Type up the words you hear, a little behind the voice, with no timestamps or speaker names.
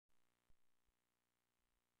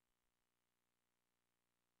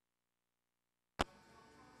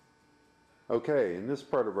Okay, in this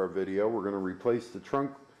part of our video we're going to replace the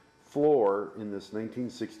trunk floor in this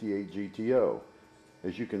 1968 GTO.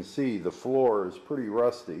 As you can see, the floor is pretty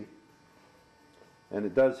rusty and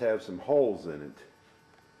it does have some holes in it.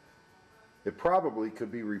 It probably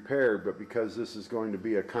could be repaired, but because this is going to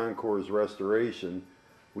be a concours restoration,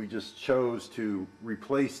 we just chose to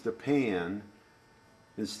replace the pan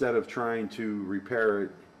instead of trying to repair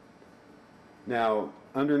it. Now,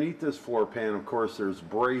 underneath this floor pan, of course, there's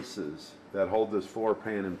braces that hold this floor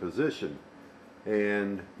pan in position,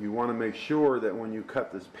 and you want to make sure that when you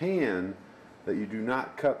cut this pan that you do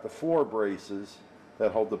not cut the floor braces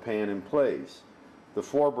that hold the pan in place. The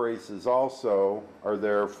floor braces also are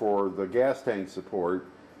there for the gas tank support,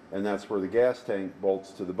 and that's where the gas tank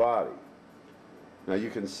bolts to the body. Now you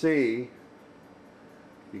can see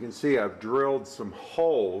I've drilled some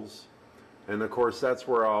holes, and of course that's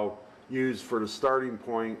where I'll use for the starting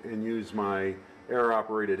point and use my air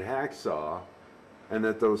operated hacksaw, and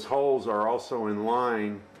that those holes are also in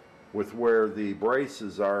line with where the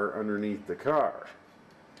braces are underneath the car.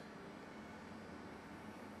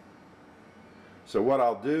 So what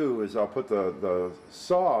I'll do is I'll put the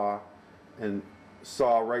saw and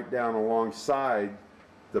saw right down alongside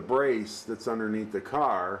the brace that's underneath the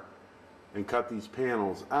car and cut these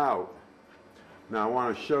panels out. Now I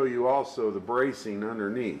want to show you also the bracing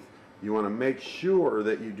underneath. You want to make sure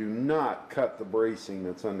that you do not cut the bracing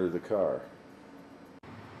that's under the car.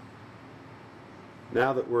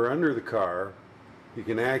 Now that we're under the car, you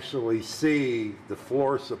can actually see the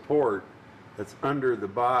floor support that's under the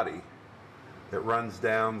body that runs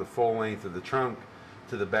down the full length of the trunk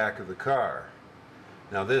to the back of the car.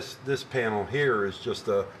 Now this panel here is just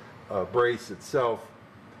a brace itself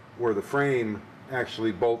where the frame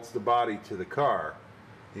actually bolts the body to the car.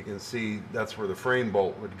 You can see that's where the frame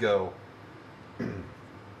bolt would go.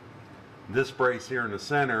 This brace here in the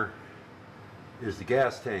center is the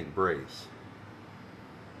gas tank brace.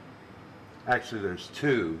 Actually there's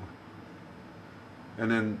two, and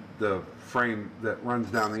then the frame that runs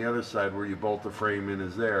down the other side where you bolt the frame in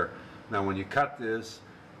is there. Now when you cut this,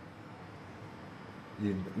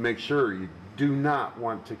 you make sure you do not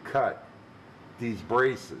want to cut these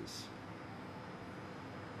braces.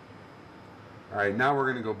 Alright, now we're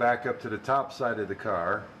going to go back up to the top side of the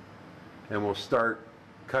car and we'll start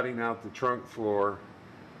cutting out the trunk floor.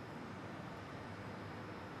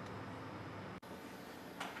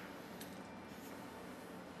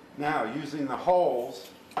 Now, using the holes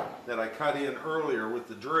that I cut in earlier with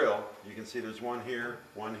the drill, you can see there's one here,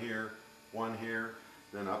 one here, one here,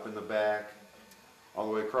 then up in the back, all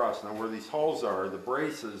the way across. Now where these holes are, the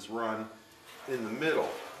braces run in the middle.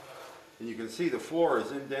 And you can see the floor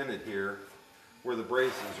is indented here where the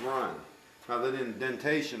braces run. Now that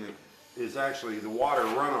indentation is actually the water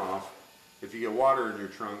runoff. If you get water in your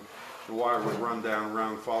trunk, the water would run down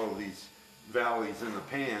around, follow these valleys in the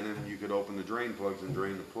pan, and you could open the drain plugs and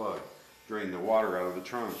drain the water out of the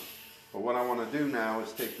trunk. But what I want to do now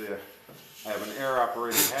is take I have an air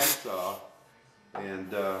operated hacksaw,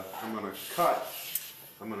 and I'm going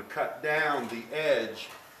to cut down the edge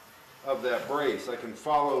of that brace. I can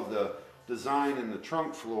follow the design in the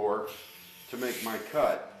trunk floor to make my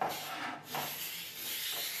cut.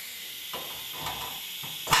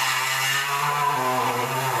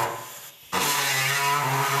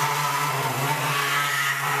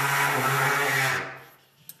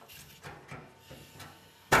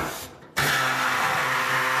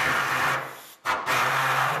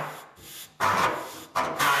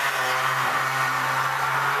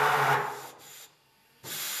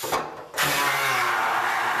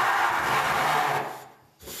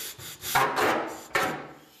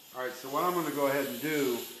 So what I'm going to go ahead and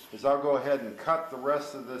do is I'll go ahead and cut the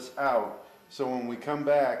rest of this out, so when we come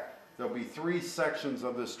back there'll be 3 sections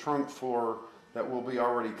of this trunk floor that will be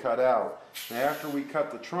already cut out. Now after we cut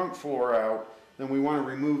the trunk floor out, then we want to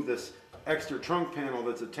remove this extra trunk panel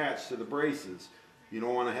that's attached to the braces. You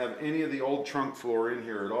don't want to have any of the old trunk floor in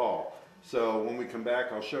here at all. So when we come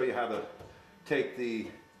back I'll show you how to take the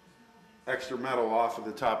extra metal off of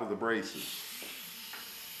the top of the braces.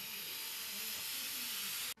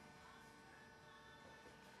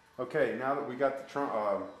 Okay, now that we got the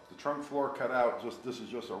trunk floor cut out, this is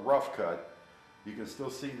just a rough cut. You can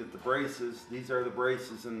still see that the braces, these are the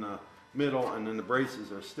braces in the middle, and then the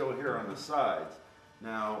braces are still here on the sides.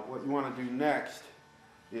 Now what you want to do next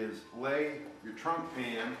is lay your trunk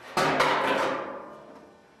pan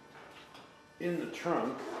in the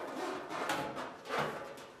trunk.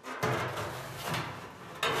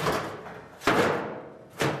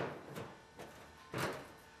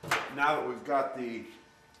 Now that we've got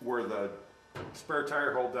where the spare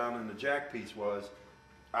tire hold down and the jack piece was,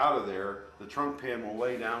 out of there, the trunk pan will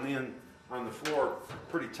lay down in on the floor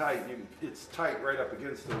pretty tight. It's tight right up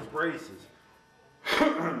against those braces.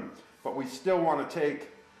 But we still want to take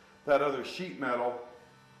that other sheet metal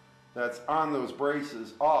that's on those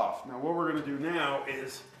braces off. Now what we're going to do now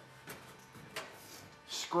is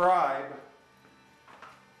scribe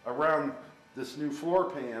around this new floor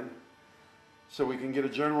pan so we can get a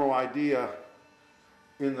general idea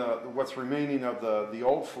in what's remaining of the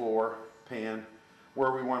old floor pan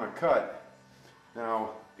where we want to cut.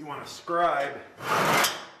 Now you want to scribe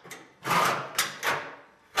just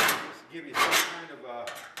to give you some kind of a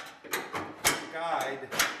guide.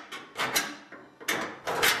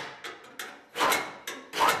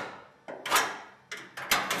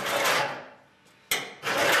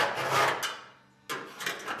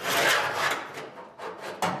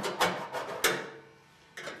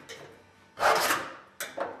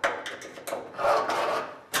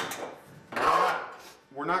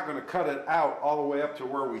 We're not going to cut it out all the way up to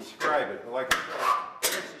where we scribe it. But like I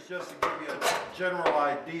said, this is just to give you a general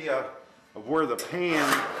idea of where the pan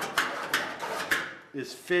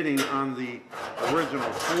is fitting on the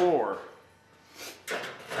original floor.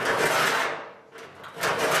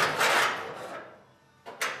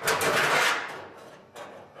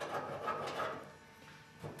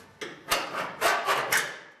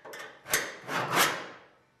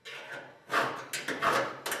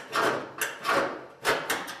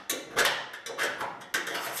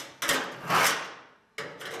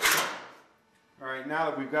 Now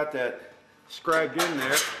that we've got that scribed in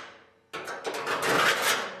there,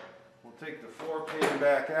 we'll take the floor pan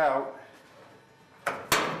back out. Get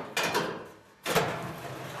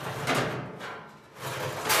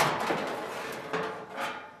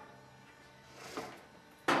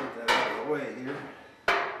that out of the way here.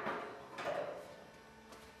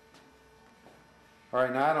 All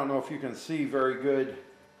right, now I don't know if you can see very good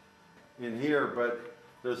in here, but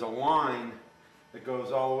there's a line that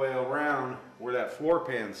goes all the way around where that floor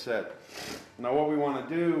pan's set. Now what we want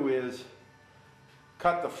to do is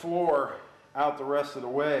cut the floor out the rest of the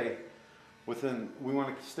way we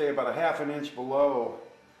want to stay about a ½ an inch below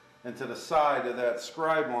and to the side of that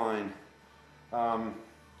scribe line.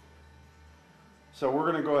 So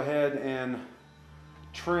we're going to go ahead and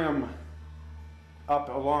trim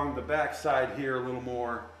up along the back side here a little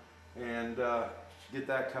more and get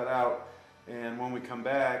that cut out, and when we come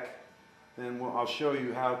back then I'll show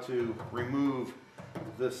you how to remove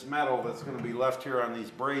this metal that's going to be left here on these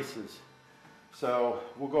braces. So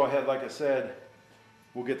we'll go ahead, like I said,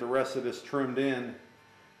 we'll get the rest of this trimmed in,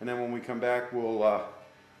 and then when we come back we'll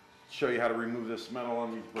show you how to remove this metal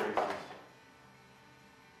on these braces.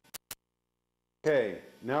 Okay,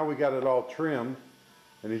 now we got it all trimmed,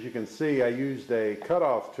 and as you can see I used a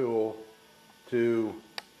cutoff tool to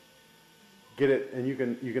get it, and you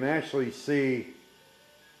can actually see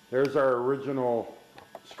there's our original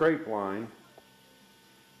scrape line,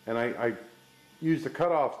 and I used a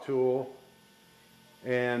cutoff tool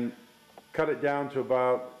and cut it down to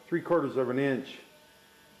about 3/4 of an inch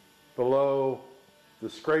below the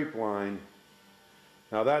scrape line.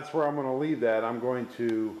 Now that's where I'm going to leave that. I'm going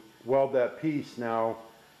to weld that piece now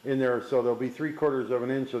in there, so there'll be 3/4 of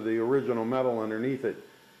an inch of the original metal underneath it.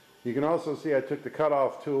 You can also see I took the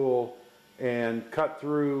cutoff tool and cut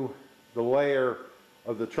through the layer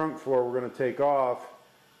of the trunk floor we're going to take off,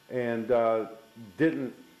 and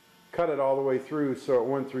didn't cut it all the way through so it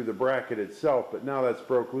went through the bracket itself, but now that's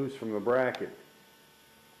broke loose from the bracket.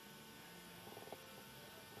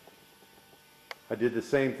 I did the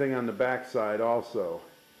same thing on the back side also.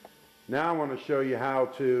 Now I want to show you how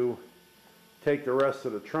to take the rest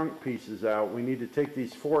of the trunk pieces out. We need to take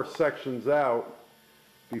these 4 sections out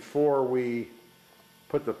before we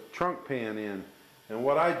put the trunk pan in. And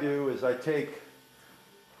what I do is I take,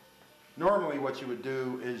 normally what you would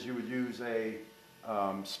do is you would use a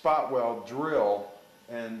spot weld drill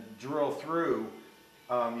and drill through.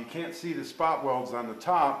 You can't see the spot welds on the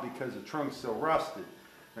top because the trunk's still rusted.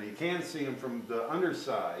 Now you can see them from the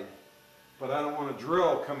underside, but I don't want to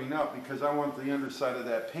drill coming up because I want the underside of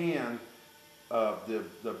that pan,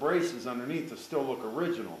 the braces underneath, to still look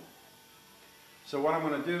original. So what I'm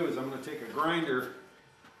going to do is I'm going to take a grinder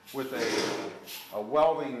with a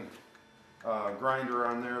welding grinder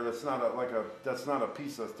on there. That's not a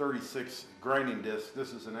piece of 36 grinding disc.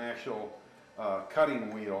 This is an actual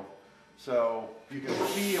cutting wheel. So you can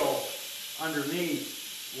feel underneath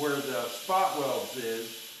where the spot welds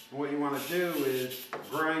is. And what you want to do is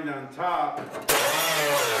grind on top. I'm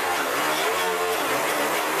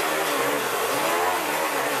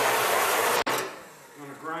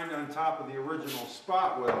going to grind grind on top of the original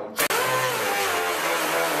spot weld.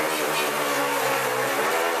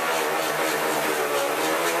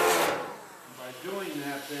 By doing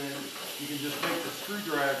that, then you can just take the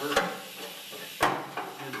screwdriver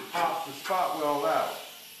and pop the spot weld out.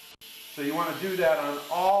 So you want to do that on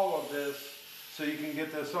all of this so you can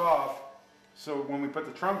get this off. So when we put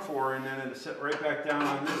the trunk floor in, then it'll sit right back down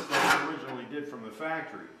on this like we originally did from the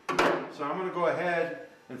factory. So I'm going to go ahead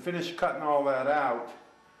and finish cutting all that out,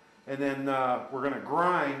 and then we're going to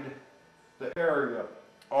grind the area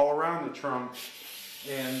all around the trunk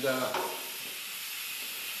and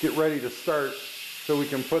get ready to start so we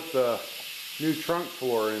can put the new trunk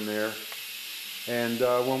floor in there. And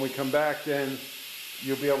when we come back, then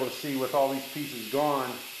you'll be able to see with all these pieces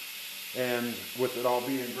gone and with it all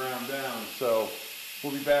being ground down. So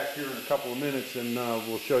we'll be back here in a couple of minutes and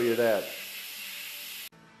we'll show you that.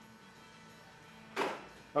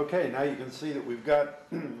 Okay, now you can see that we've got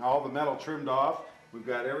all the metal trimmed off. We've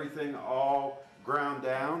got everything all ground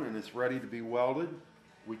down and it's ready to be welded.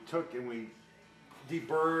 We took and we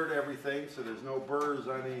deburred everything so there's no burrs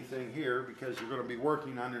on anything here, because you're going to be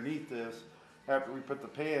working underneath this after we put the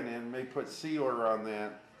pan in. May put sealer on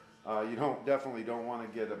that. You definitely don't want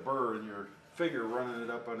to get a burr in your finger running it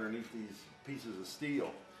up underneath these pieces of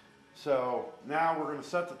steel. So now we're going to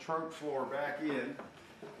set the trunk floor back in.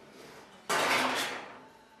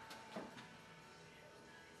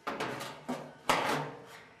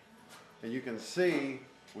 And you can see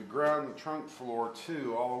we ground the trunk floor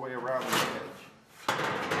too all the way around the edge.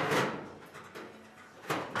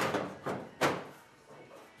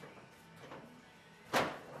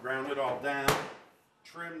 Ground it all down,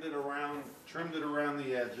 trimmed it around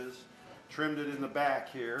the edges, trimmed it in the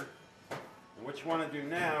back here. And what you want to do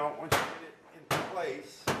now, once you get it into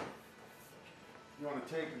place, you want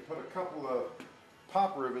to take and put a couple of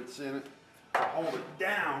pop rivets in it to hold it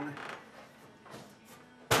down.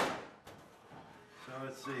 So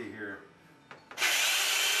let's see here.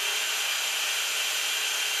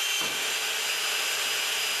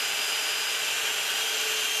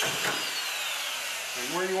 And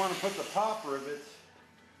where you want to put the pop rivets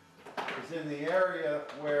is in the area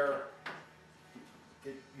where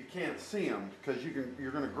you can't see them, because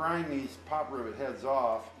you're going to grind these pop rivet heads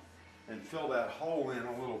off and fill that hole in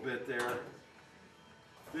a little bit there.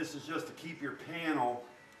 This is just to keep your panel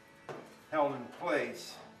held in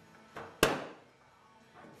place.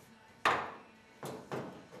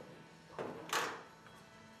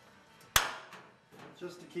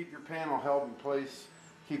 Just to keep your panel held in place,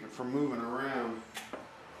 keep it from moving around.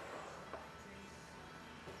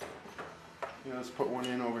 Let's put one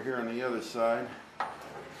in over here on the other side.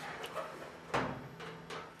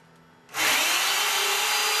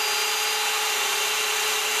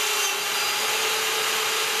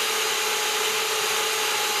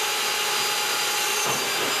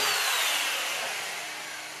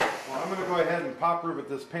 Well, I'm going to go ahead and pop rivet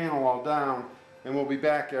this panel all down, and we'll be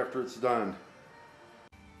back after it's done.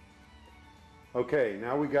 Okay,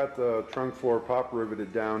 now we got the trunk floor pop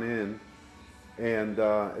riveted down in, and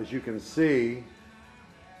as you can see,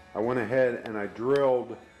 I went ahead and I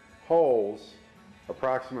drilled holes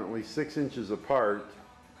approximately 6 inches apart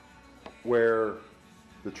where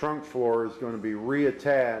the trunk floor is going to be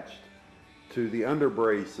reattached to the under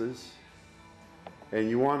braces, and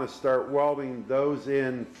you want to start welding those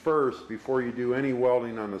in first before you do any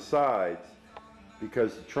welding on the sides,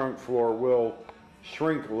 because the trunk floor will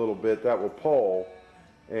shrink a little bit. That will pull,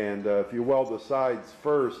 and if you weld the sides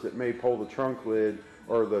first, it may pull the trunk lid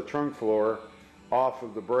or the trunk floor off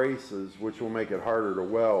of the braces, which will make it harder to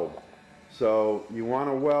weld. So you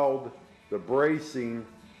want to weld the bracing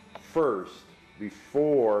first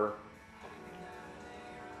before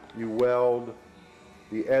you weld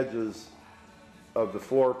the edges of the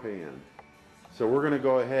floor pan. So we're going to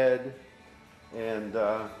go ahead and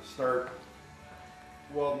start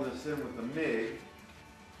welding this in with the MIG.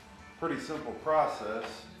 Pretty simple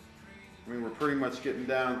process. I mean, we're pretty much getting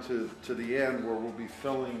down to the end where we'll be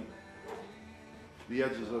filling the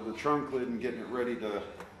edges of the trunk lid and getting it ready to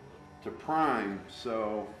prime.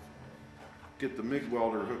 So get the MIG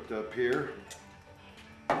welder hooked up here.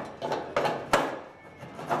 And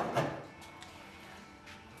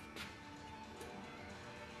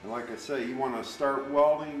like I say, you want to start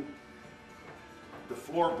welding the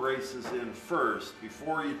floor braces in first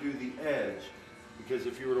before you do the edge, because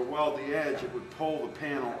if you were to weld the edge, it would pull the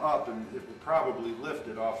panel up and it would probably lift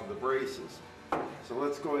it off of the braces. So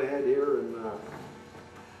let's go ahead here and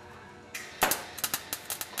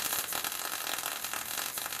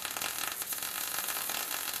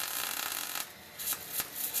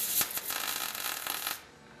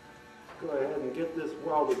go ahead and and get this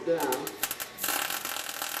welded down.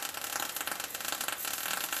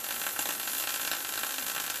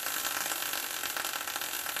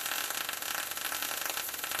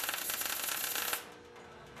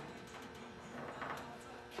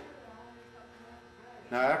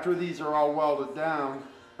 Now after these are all welded down,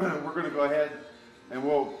 we're going to go ahead and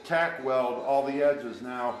we'll tack weld all the edges.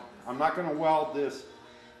 Now I'm not going to weld this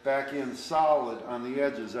back in solid on the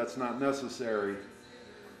edges, that's not necessary.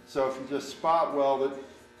 So if you just spot weld it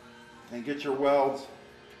and get your welds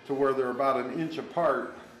to where they're about 1 inch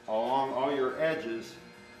apart along all your edges,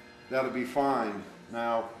 that'll be fine.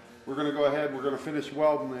 Now we're going to go ahead, we're going to finish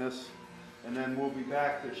welding this, and then we'll be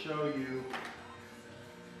back to show you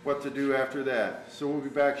what to do after that. So we'll be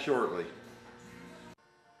back shortly.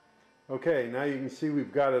 Okay, now you can see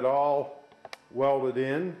we've got it all welded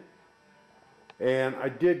in, and I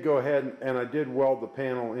did go ahead and I did weld the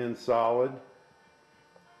panel in solid.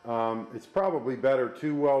 It's probably better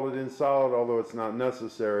to weld it in solid, although it's not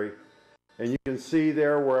necessary. And you can see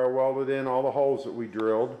there where I welded in all the holes that we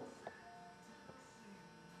drilled,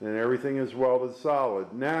 and everything is welded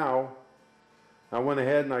solid. Now I went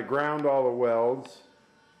ahead and I ground all the welds,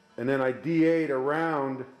 and then I DA'd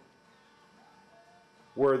around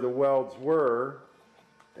where the welds were,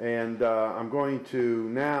 and I'm going to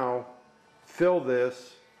now fill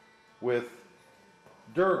this with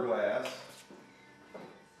Duraglass.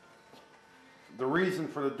 The reason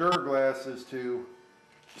for the Duraglass is to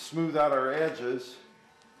smooth out our edges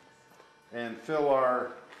and fill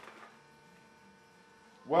our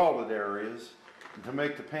welded areas, and to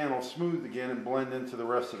make the panel smooth again and blend into the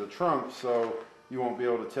rest of the trunk, so you won't be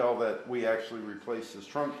able to tell that we actually replaced this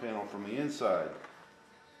trunk panel from the inside.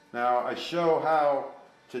 Now I show how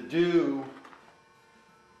to do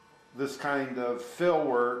this kind of fill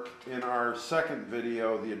work in our second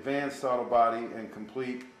video, the advanced auto body and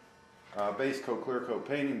complete base coat clear coat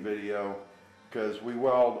painting video, because we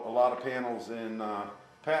weld a lot of panels in,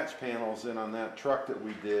 patch panels in on that truck that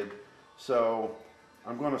we did. So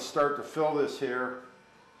I'm going to start to fill this here,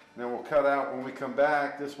 and then we'll cut out when we come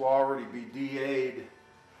back. This will already be DA'd.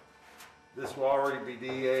 This will already be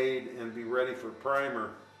DA'd and be ready for primer.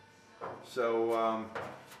 So,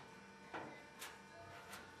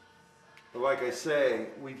 but like I say,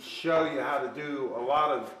 we show you how to do a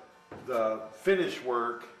lot of the finish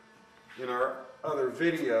work in our other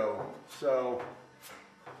video. So,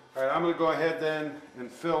 all right, I'm going to go ahead then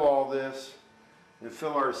and fill all this and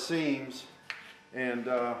fill our seams, and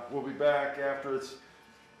we'll be back after it's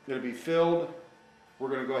going to be filled. We're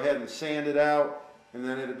going to go ahead and sand it out, and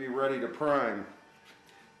then it'll be ready to prime.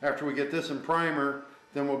 After we get this in primer,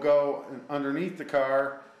 then we'll go underneath the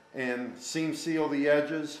car and seam seal the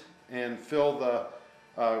edges and fill the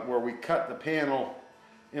where we cut the panel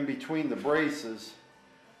in between the braces,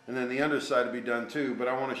 and then the underside will be done too. But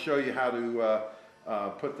I want to show you how to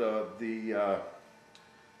put the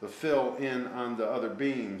fill in on the other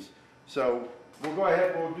beams. So we'll go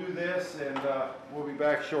ahead, we'll do this, and we'll be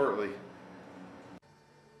back shortly.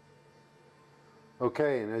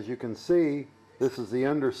 Okay, and as you can see, this is the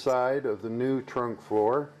underside of the new trunk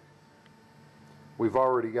floor. We've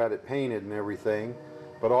already got it painted and everything,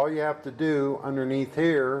 but all you have to do underneath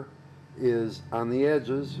here is on the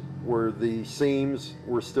edges where the seams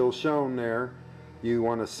were still shown there, you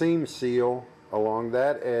want to seam seal along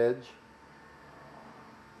that edge,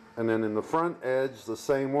 and then in the front edge the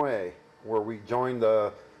same way, where we joined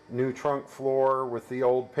the new trunk floor with the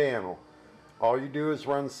old panel. All you do is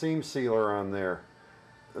run seam sealer on there,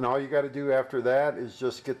 and all you got to do after that is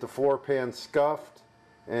just get the floor pan scuffed,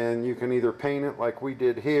 and you can either paint it like we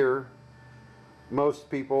did here. Most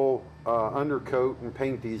people undercoat and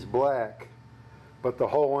paint these black, but the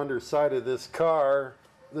whole underside of this car,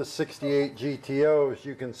 this 68 GTO, as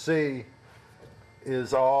you can see,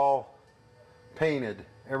 is all painted.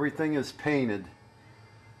 Everything is painted.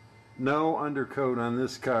 No undercoat on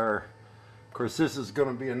this car. Of course, this is going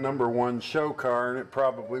to be a #1 show car, and it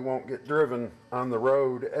probably won't get driven on the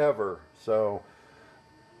road ever. So,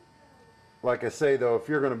 like I say though, if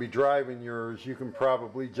you're going to be driving yours, you can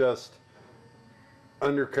probably just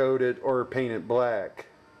undercoat it or paint it black.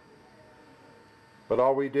 But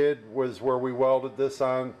all we did was where we welded this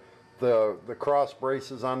on the cross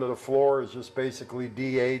braces onto the floor is just basically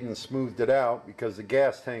DA'd and smoothed it out, because the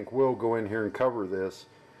gas tank will go in here and cover this.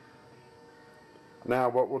 Now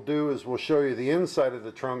what we'll do is we'll show you the inside of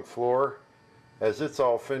the trunk floor. As it's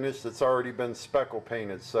all finished, it's already been speckle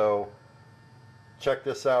painted. So check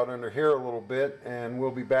this out under here a little bit, and we'll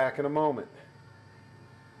be back in a moment.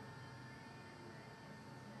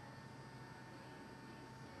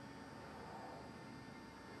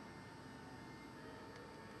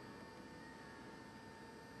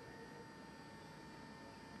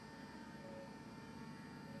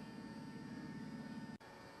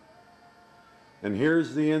 And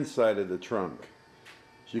here's the inside of the trunk.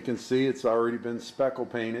 As you can see, it's already been speckle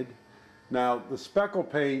painted. Now the speckle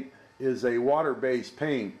paint is a water-based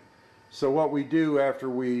paint, so what we do after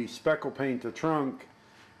we speckle paint the trunk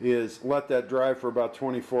is let that dry for about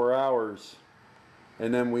 24 hours,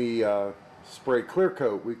 and then we spray clear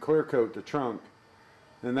coat. We clear coat the trunk,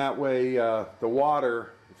 and that way the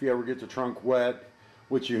water, if you ever get the trunk wet,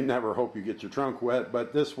 which you never hope you get your trunk wet,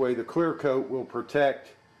 but this way the clear coat will protect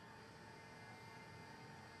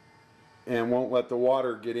and won't let the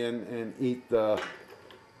water get in and eat the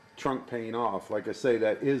trunk paint off. Like I say,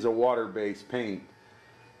 that is a water-based paint.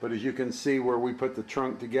 But as you can see where we put the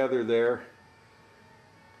trunk together there,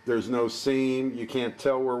 there's no seam. You can't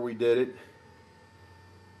tell where we did it.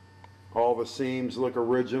 All the seams look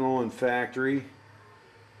original and factory.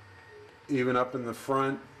 Even up in the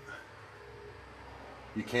front,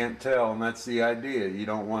 you can't tell, and that's the idea. You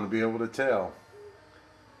don't want to be able to tell.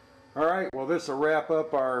 Alright, well, this will wrap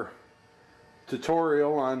up our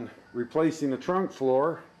tutorial on replacing the trunk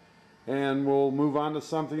floor, and we'll move on to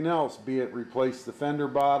something else, be it replace the fender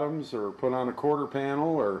bottoms or put on a quarter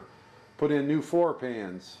panel or put in new floor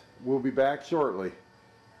pans. We'll be back shortly.